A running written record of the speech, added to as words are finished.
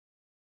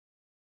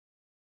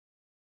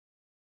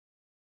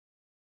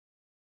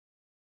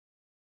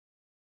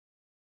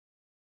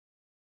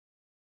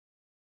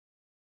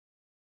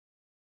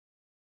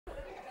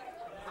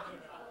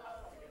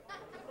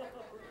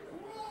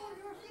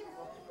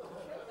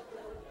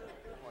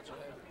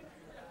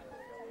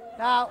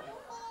Now,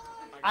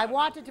 I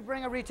wanted to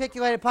bring a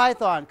reticulated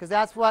python because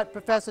that's what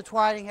Professor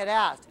Twining had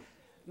asked.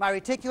 My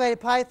reticulated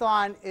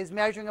python is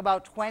measuring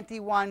about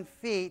 21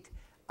 feet,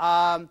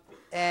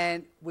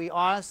 and we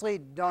honestly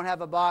don't have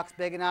a box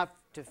big enough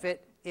to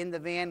fit in the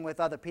van with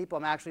other people.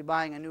 I'm actually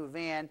buying a new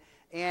van,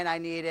 and I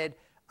need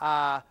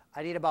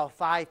about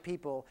 5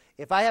 people.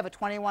 If I have a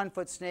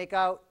 21-foot snake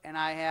out and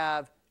I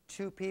have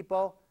 2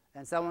 people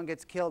and someone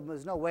gets killed,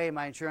 there's no way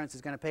my insurance is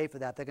going to pay for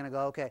that. They're going to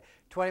go, okay,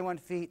 21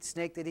 feet,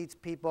 snake that eats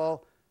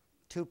people,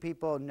 2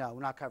 people, no,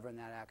 we're not covering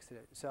that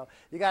accident. So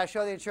you got to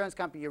show the insurance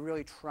company you're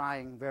really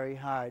trying very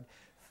hard.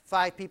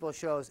 5 people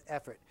shows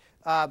effort.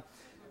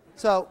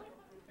 So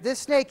this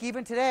snake,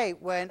 even today,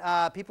 when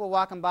people were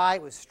walking by,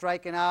 it was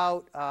striking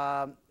out.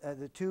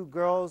 The 2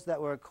 girls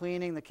that were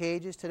cleaning the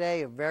cages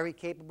today are very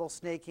capable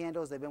snake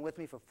handlers. They've been with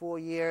me for 4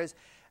 years.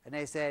 And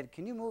they said,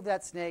 can you move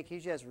that snake?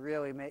 He's just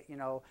really,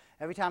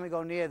 every time we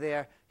go near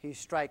there, he's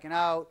striking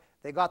out.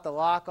 They got the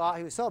lock off.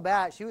 He was so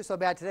bad. She was so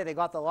bad today, they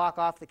got the lock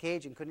off the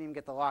cage and couldn't even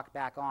get the lock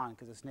back on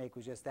because the snake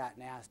was just that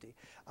nasty.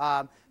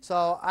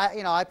 So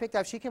I picked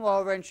up. She came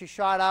over and she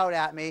shot out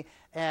at me.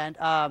 And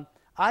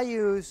I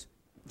use,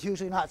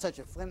 usually not such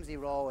a flimsy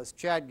roll as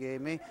Chad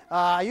gave me.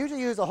 I usually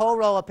use a whole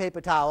roll of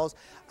paper towels.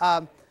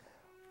 When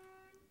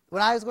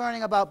I was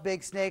learning about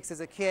big snakes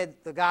as a kid,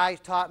 the guy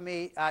taught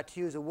me to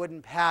use a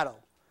wooden paddle.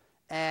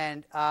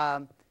 And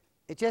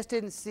it just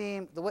didn't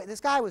seem, this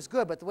guy was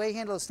good, but the way he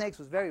handled the snakes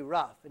was very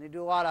rough. And he'd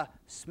do a lot of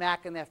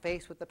smacking their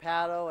face with the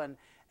paddle.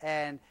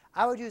 And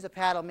I would use a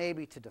paddle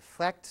maybe to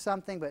deflect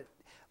something, but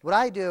what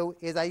I do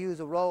is I use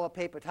a roll of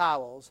paper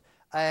towels,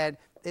 and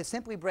it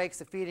simply breaks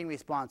the feeding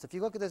response. If you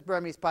look at this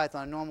Burmese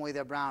python, normally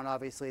they're brown,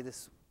 obviously,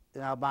 this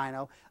an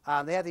albino.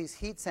 They have these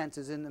heat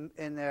sensors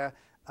in their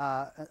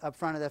up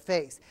front of their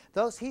face.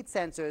 Those heat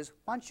sensors,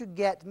 once you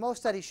get, most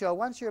studies show,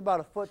 once you're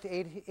about a foot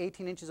to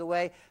 18 inches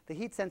away, the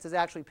heat sensors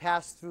actually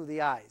pass through the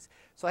eyes.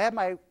 So I have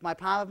my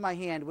palm of my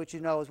hand, which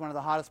you know is one of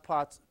the hottest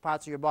parts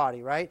of your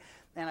body, right?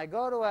 And I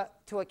go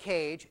to a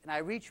cage, and I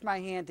reach my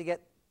hand to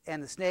get,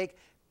 and the snake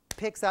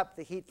picks up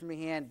the heat from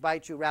your hand,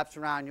 bites you, wraps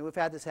around you. We've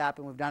had this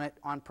happen. We've done it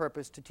on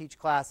purpose to teach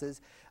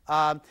classes.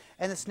 And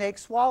the snake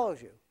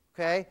swallows you,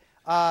 okay?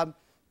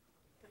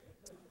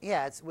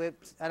 Yeah,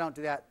 I don't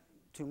do that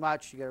too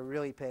much. You got to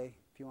really pay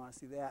if you want to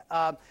see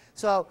that.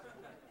 So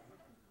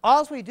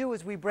all we do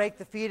is we break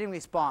the feeding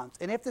response.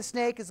 And if the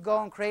snake is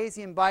going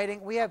crazy and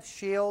biting, we have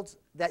shields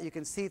that you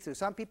can see through.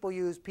 Some people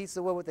use pieces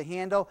of wood with the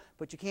handle,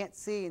 but you can't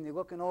see and you're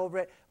looking over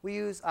it. We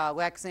use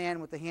Lexan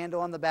with the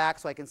handle on the back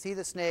so I can see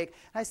the snake.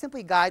 And I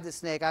simply guide the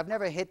snake. I've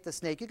never hit the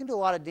snake. You can do a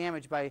lot of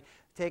damage by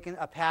taking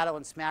a paddle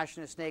and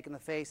smashing a snake in the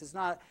face. It's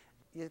not,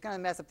 you're going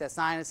to mess up their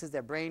sinuses.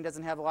 Their brain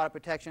doesn't have a lot of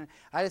protection.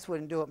 I just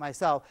wouldn't do it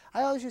myself.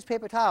 I always use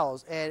paper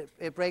towels, and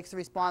it breaks the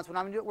response. When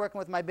I'm working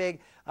with my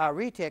big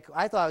retic,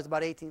 I thought it was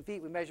about 18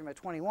 feet. We measure them at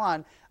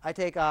 21. I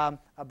take a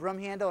broom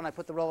handle, and I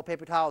put the roll of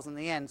paper towels in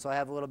the end, so I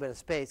have a little bit of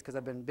space because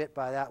I've been bit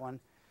by that one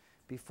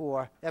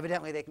before.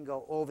 Evidently, they can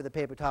go over the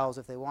paper towels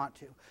if they want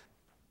to.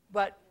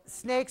 But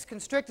snakes,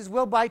 constrictors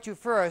will bite you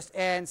first,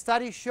 and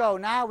studies show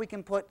now we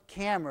can put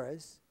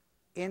cameras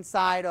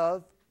inside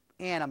of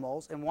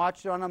animals and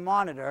watch it on a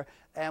monitor,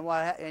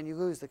 and you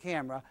lose the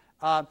camera.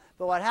 But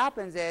what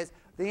happens is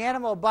the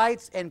animal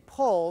bites and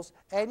pulls,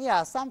 and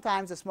yeah,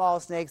 sometimes the small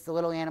snakes, the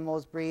little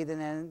animals breathe, and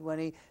then when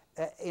he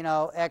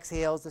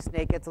exhales, the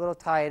snake gets a little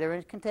tighter,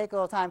 and it can take a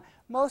little time.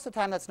 Most of the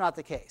time, that's not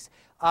the case.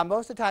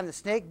 Most of the time, the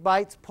snake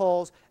bites,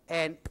 pulls,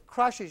 and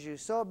crushes you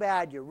so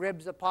bad your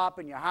ribs are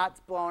popping, your heart's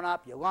blown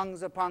up, your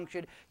lungs are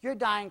punctured. You're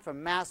dying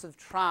from massive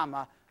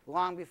trauma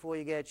long before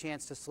you get a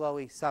chance to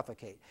slowly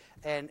suffocate.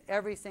 And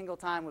every single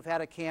time we've had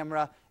a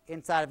camera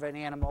inside of an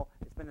animal,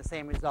 it's been the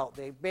same result.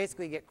 They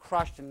basically get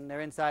crushed and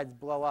their insides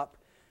blow up,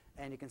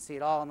 and you can see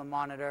it all on the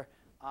monitor,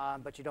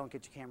 but you don't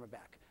get your camera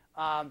back.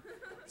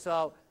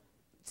 So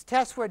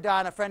tests were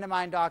done. A friend of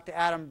mine, Dr.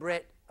 Adam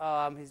Britt,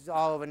 he's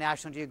all over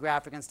National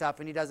Geographic and stuff,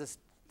 and he does this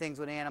things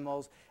with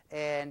animals,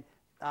 and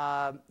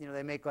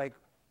they make like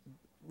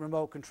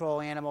remote control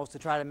animals to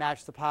try to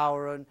match the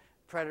power and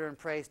predator and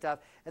prey stuff.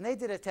 And they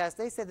did a test.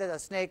 They said that a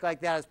snake like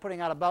that is putting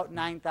out about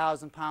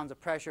 9,000 pounds of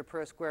pressure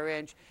per square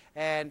inch.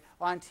 And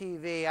on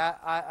TV,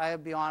 I'll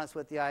be honest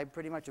with you, I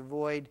pretty much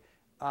avoid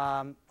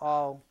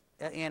all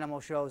animal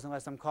shows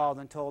unless I'm called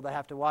and told I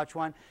have to watch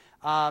one.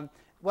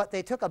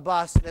 They took a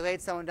bus, they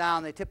laid someone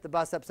down, they tipped the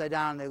bus upside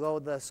down, and they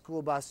loaded the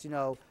school bus,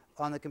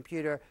 on the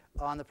computer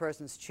on the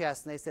person's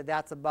chest. And they said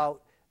that's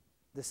about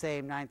the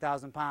same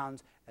 9,000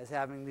 pounds as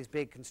having these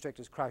big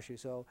constrictors crush you.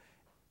 So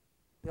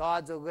the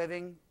odds of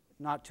living,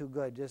 not too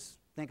good. Just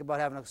think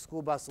about having a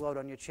school bus load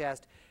on your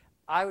chest.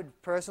 I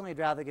would personally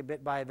rather get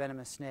bit by a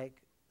venomous snake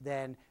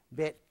than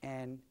bit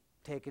and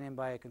taken in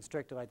by a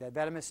constrictor like that.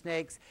 Venomous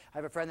snakes, I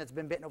have a friend that's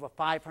been bitten over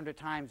 500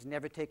 times,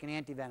 never taken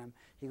anti-venom.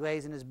 He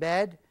lays in his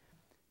bed,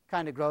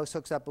 kind of gross,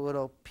 hooks up a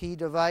little pee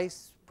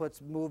device,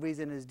 puts movies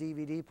in his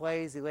DVD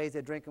plays. He lays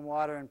there drinking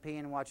water and peeing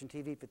and watching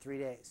TV for 3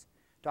 days.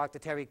 Dr.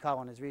 Terry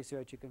Cullen, his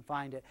research, you can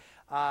find it.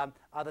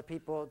 Other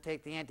people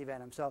take the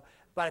anti-venom.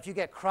 But if you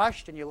get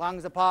crushed and your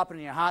lungs are popping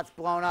and your heart's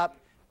blown up,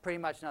 pretty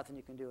much nothing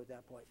you can do at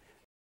that point.